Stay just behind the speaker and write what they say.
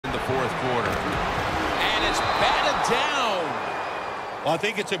fourth quarter. And it's batted down. Well, I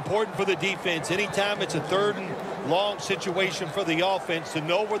think it's important for the defense. Anytime it's a third and long situation for the offense to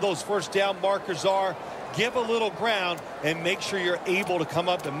know where those first down markers are, give a little ground, and make sure you're able to come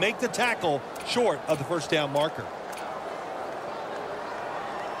up and make the tackle short of the first down marker.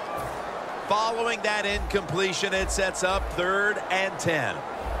 Following that incompletion, it sets up 3rd and 10.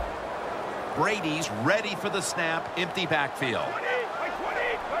 Brady's ready for the snap, empty backfield. 20,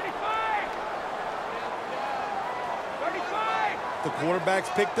 35. The quarterback's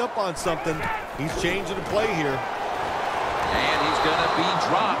picked up on something. He's changing the play here. And he's going to be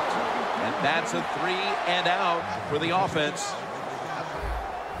dropped. And that's a 3 and out for the offense.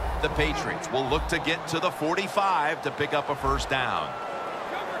 The Patriots will look to get to the 45 to pick up a first down.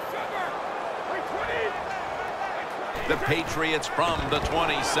 The Patriots from the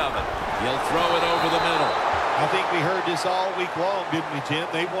 27. He'll throw it over the middle. I think we heard this all week long, didn't we, Jim?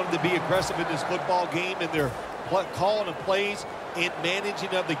 They wanted to be aggressive in this football game, and they're calling the plays and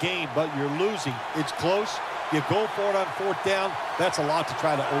managing of the game, but you're losing. It's close. You go for it on 4th down. That's a lot to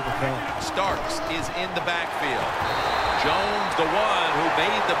try to overcome. Starks is in the backfield. Jones, the one who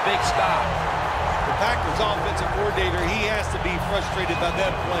made the big stop. The Packers offensive coordinator, he has to be frustrated by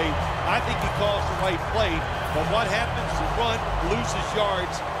that play. I think he calls the right play, but what happens to run, loses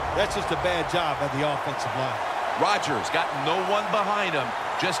yards, that's just a bad job by the offensive line. Rodgers got no one behind him,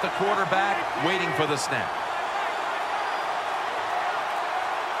 just a quarterback waiting for the snap.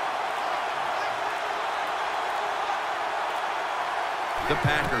 The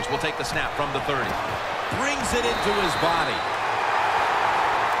Packers will take the snap from the 30. Brings it into his body.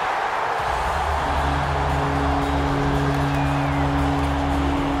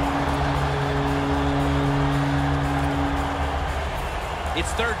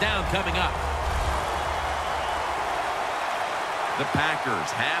 It's 3rd down coming up. The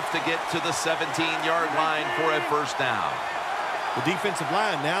Packers have to get to the 17-yard line for a first down. The defensive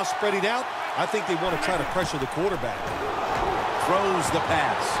line now spreading out. I think they want to try to pressure the quarterback. Throws the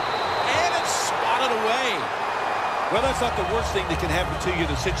pass. And it's swatted away. Well, that's not the worst thing that can happen to you in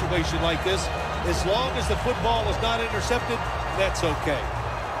a situation like this. As long as the football is not intercepted, that's okay.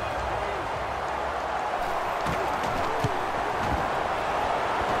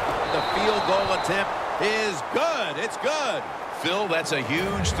 The field goal attempt is good. It's good. Phil, that's a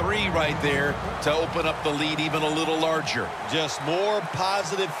huge 3 right there to open up the lead even a little larger. Just more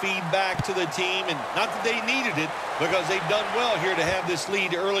positive feedback to the team, and not that they needed it because they've done well here to have this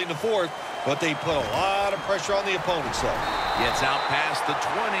lead early in the 4th, but they put a lot of pressure on the opponent's side. Gets out past the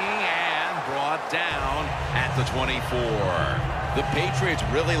 20 and brought down at the 24. The Patriots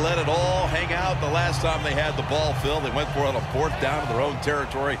really let it all hang out the last time they had the ball, Phil. They went for it on 4th down in their own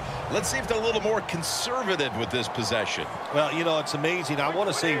territory. Let's see if they're a little more conservative with this possession. Well, you know, it's amazing. I want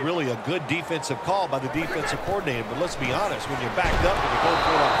to say really a good defensive call by the defensive coordinator, but let's be honest, when you're backed up and you go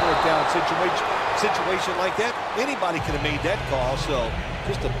for it on 4th down situation like that, anybody could have made that call, so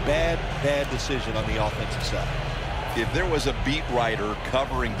just a bad decision on the offensive side. If there was a beat writer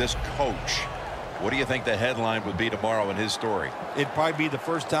covering this coach, what do you think the headline would be tomorrow in his story? It'd probably be the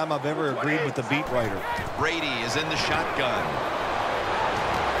first time I've ever agreed with the beat writer. Brady is in the shotgun.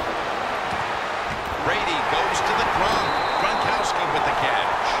 Brady goes to the Gronkowski with the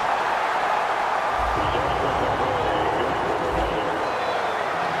catch.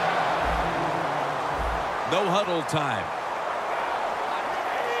 No huddle time.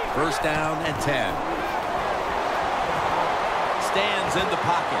 First down and 10. Stands in the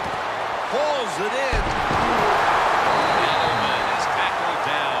pocket. Pulls it in. Edelman is tackled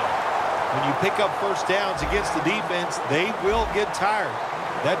down. When you pick up first downs against the defense, they will get tired.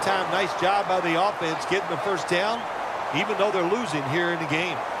 That time, nice job by the offense getting the first down, even though they're losing here in the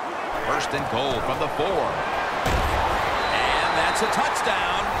game. First and goal from the 4. And that's a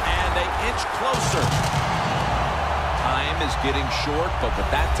touchdown, and they inch closer. Time is getting short, but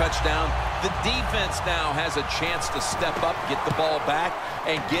with that touchdown, the defense now has a chance to step up, get the ball back,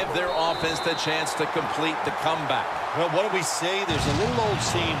 and give their offense the chance to complete the comeback. Well, what do we say? There's a little old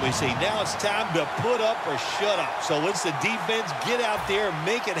saying. We say, now it's time to put up or shut up. So it's the defense. Get out there,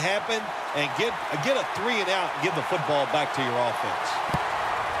 make it happen, and get a 3 and out and give the football back to your offense.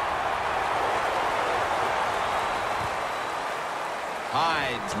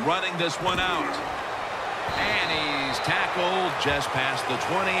 Hyde's running this one out. And he's tackled just past the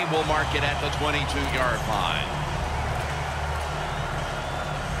 20. We'll mark it at the 22-yard line.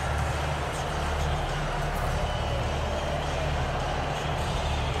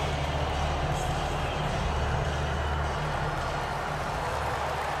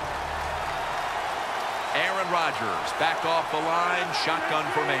 Aaron Rodgers back off the line, shotgun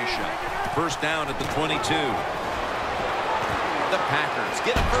formation. First down at the 22. The Packers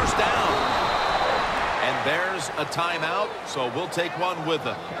get a first down. And there's a timeout, so we'll take one with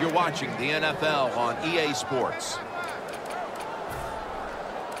them. You're watching the NFL on EA Sports.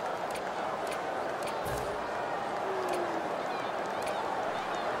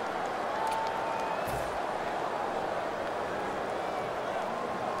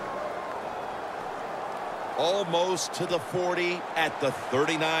 Almost to the 40 at the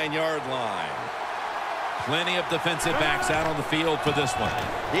 39-yard line. Plenty of defensive backs out on the field for this one.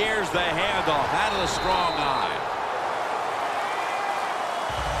 Here's the handoff out of the strong eye.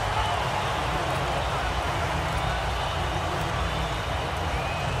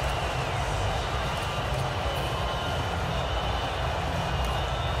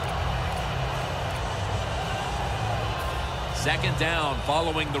 Second down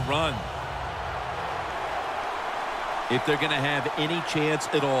following the run. If they're going to have any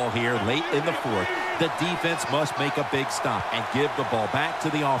chance at all here late in the fourth, the defense must make a big stop and give the ball back to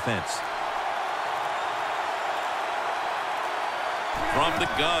the offense. From the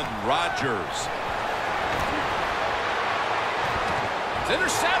gun, Rodgers. It's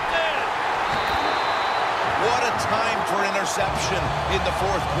intercepted. What a time for interception in the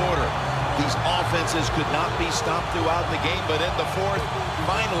fourth quarter. These offenses could not be stopped throughout the game, but in the fourth,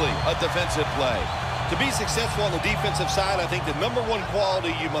 finally a defensive play. To be successful on the defensive side, I think the number one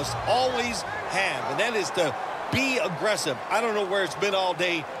quality you must always have, and that is to be aggressive. I don't know where it's been all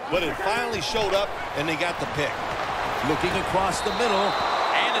day, but it finally showed up, and they got the pick. Looking across the middle,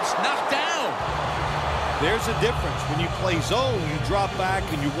 and it's knocked down. There's a difference. When you play zone, you drop back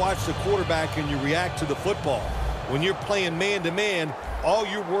and you watch the quarterback and you react to the football. When you're playing man-to-man, all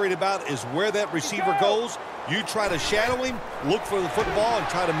you're worried about is where that receiver goes. You try to shadow him, look for the football, and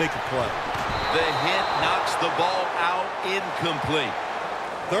try to make a play. The hit knocks the ball out, incomplete.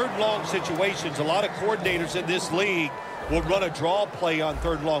 Third and long situations, a lot of coordinators in this league will run a draw play on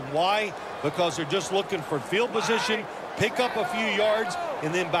third and long. Why? Because they're just looking for field position, pick up a few yards,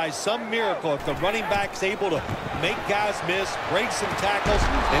 and then by some miracle, if the running back's able to make guys miss, break some tackles,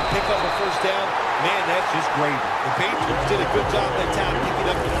 and pick up a first down, man, that's just great. The Patriots did a good job that time picking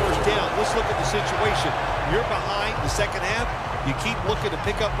up the first down. Let's look at the situation. You're behind the second half. You keep looking to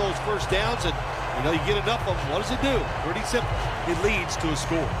pick up those first downs, and you get enough of them. What does it do? Pretty simple. It leads to a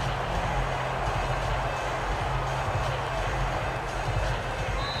score.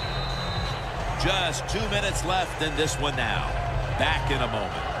 Just 2 minutes left in this one now. Back in a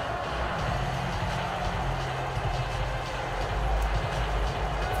moment.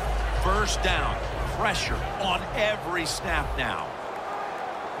 First down. Pressure on every snap now.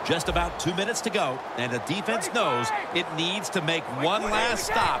 Just about 2 minutes to go, and the defense knows it needs to make one last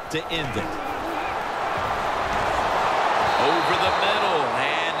stop to end it. Over the middle,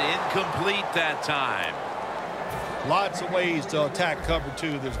 and incomplete that time. Lots of ways to attack cover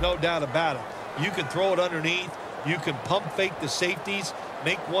two. There's no doubt about it. You can throw it underneath. You can pump fake the safeties,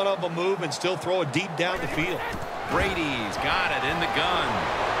 make one of them move, and still throw it deep down the field. Brady's got it in the gun.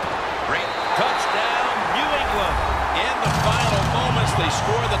 Great touchdown, New England. In the final moments, they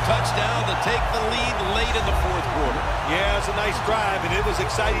score the touchdown to take the lead late in the fourth quarter. Yeah, it's a nice drive, and it was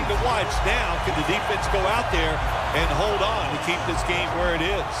exciting to watch. Now, can the defense go out there and hold on to keep this game where it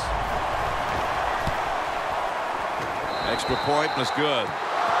is? Extra point was good.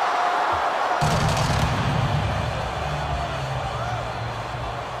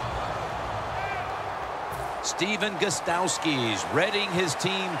 Steven Gostowski's readying his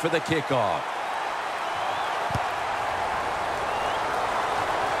team for the kickoff.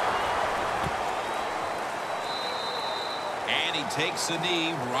 And he takes a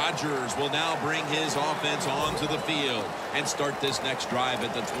knee. Rodgers will now bring his offense onto the field and start this next drive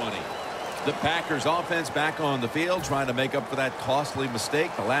at the 20. The Packers offense back on the field trying to make up for that costly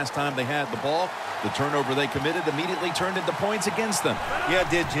mistake. The last time they had the ball, the turnover they committed immediately turned into points against them. Yeah, it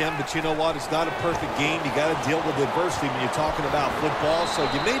did, Jim, but you know what? It's not a perfect game. You got to deal with adversity when you're talking about football. So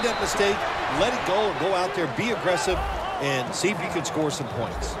you made that mistake, let it go, and go out there, be aggressive, and see if you can score some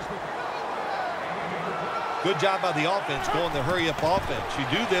points. Good job by the offense going the hurry-up offense. You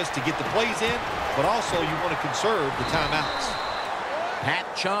do this to get the plays in, but also you want to conserve the timeouts. Pat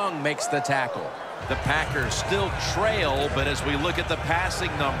Chung makes the tackle. The Packers still trail, but as we look at the passing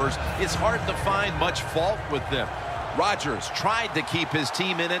numbers, it's hard to find much fault with them. Rodgers tried to keep his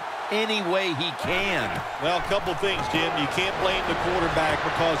team in it any way he can. Well, a couple things, Jim. You can't blame the quarterback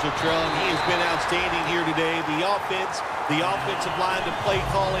because they're trailing. He has been outstanding here today. The offense, the offensive line, the play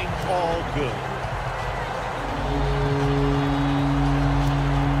calling, all good.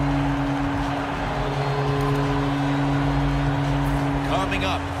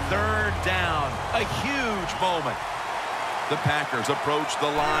 Third down, a huge moment. The Packers approach the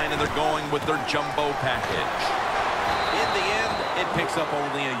line, and they're going with their jumbo package. In the end, it picks up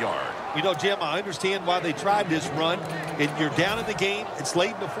only a yard. You know, Jim, I understand why they tried this run. And you're down in the game. It's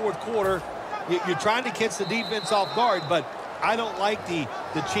late in the fourth quarter. You're trying to catch the defense off guard, but I don't like the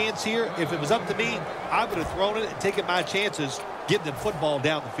chance here. If it was up to me, I would have thrown it and taken my chances getting the football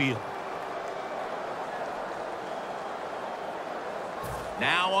down the field.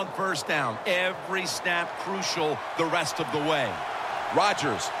 Now on first down, every snap crucial the rest of the way.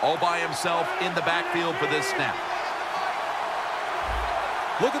 Rodgers all by himself in the backfield for this snap.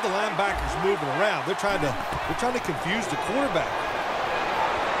 Look at the linebackers moving around. They're trying to confuse the quarterback.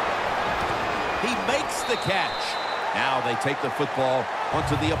 He makes the catch. Now they take the football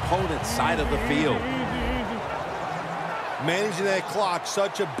onto the opponent's side of the field. Managing that clock,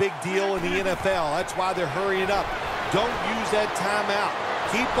 such a big deal in the NFL. That's why they're hurrying up. Don't use that timeout.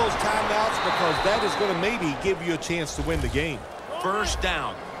 Keep those timeouts because that is going to maybe give you a chance to win the game. First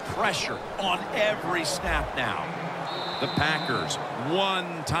down, pressure on every snap now. The Packers,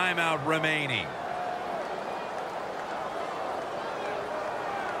 one timeout remaining.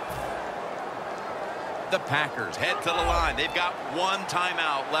 The Packers head to the line. They've got one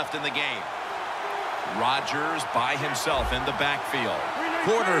timeout left in the game. Rodgers by himself in the backfield.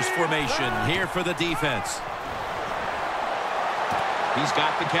 Corners formation here for the defense. He's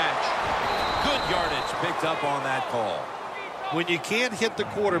got the catch. Good yardage picked up on that call. When you can't hit the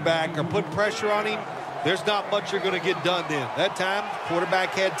quarterback or put pressure on him, there's not much you're going to get done then. That time, quarterback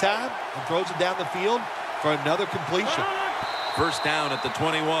had time and throws it down the field for another completion. First down at the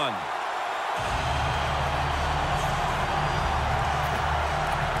 21.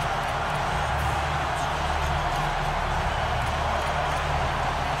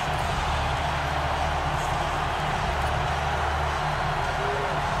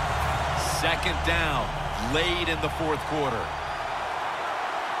 Second down, late in the fourth quarter.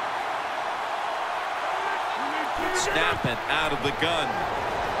 Snap it out of the gun.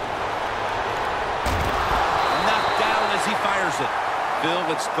 Knocked down as he fires it. Bill,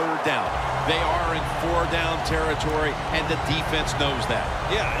 it's third down. They are in four-down territory, and the defense knows that.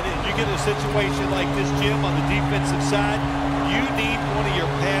 Yeah, and you get a situation like this, Jim, on the defensive side, you need one of your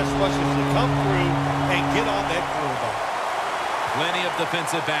pass rushers to come through and get on that quarterback. Plenty of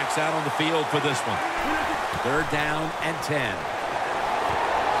defensive backs out on the field for this one. Third down and 10.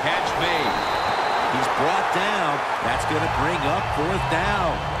 Catch made. He's brought down. That's going to bring up fourth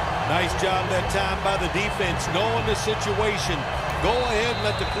down. Nice job that time by the defense. Knowing the situation, go ahead and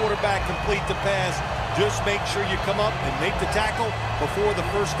let the quarterback complete the pass. Just make sure you come up and make the tackle before the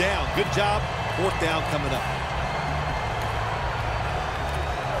first down. Good job. Fourth down coming up.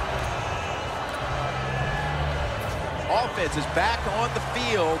 Offense is back on the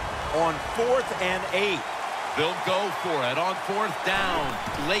field on 4th and 8. They'll go for it on fourth down,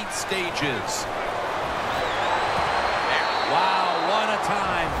 late stages. Wow, one a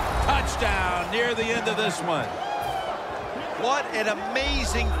time. Touchdown near the end of this one. What an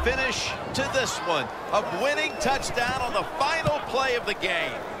amazing finish to this one. A winning touchdown on the final play of the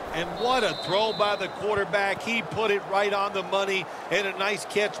game. And what a throw by the quarterback. He put it right on the money, and a nice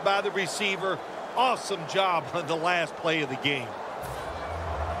catch by the receiver. Awesome job on the last play of the game.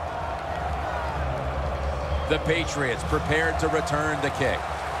 The Patriots prepared to return the kick.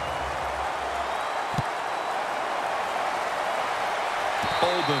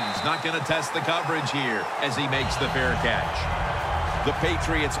 Bolden's not going to test the coverage here as he makes the fair catch. The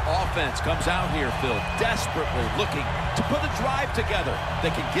Patriots offense comes out here, Phil, desperately looking to put a drive together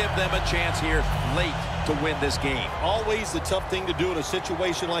that can give them a chance here late to win this game. Always the tough thing to do in a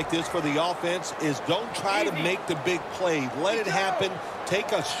situation like this for the offense is don't try to make the big play. Let it happen.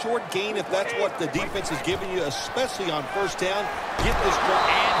 Take a short gain if that's what the defense is giving you, especially on first down. Get this drive.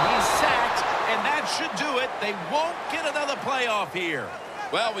 And he's sacked, and that should do it. They won't get another playoff here.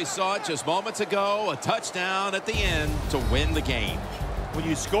 Well, we saw it just moments ago, a touchdown at the end to win the game. When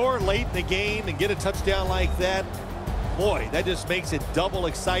you score late in the game and get a touchdown like that, boy, that just makes it double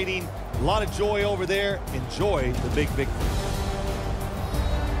exciting. A lot of joy over there. Enjoy the big victory.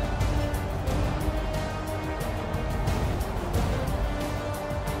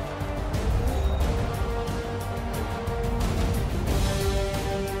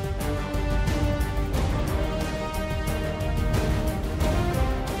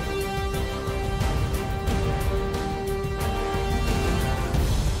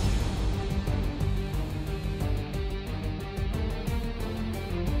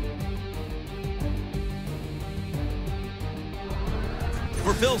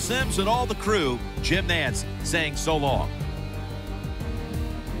 For Phil Simms and all the crew, Jim Nantz saying so long.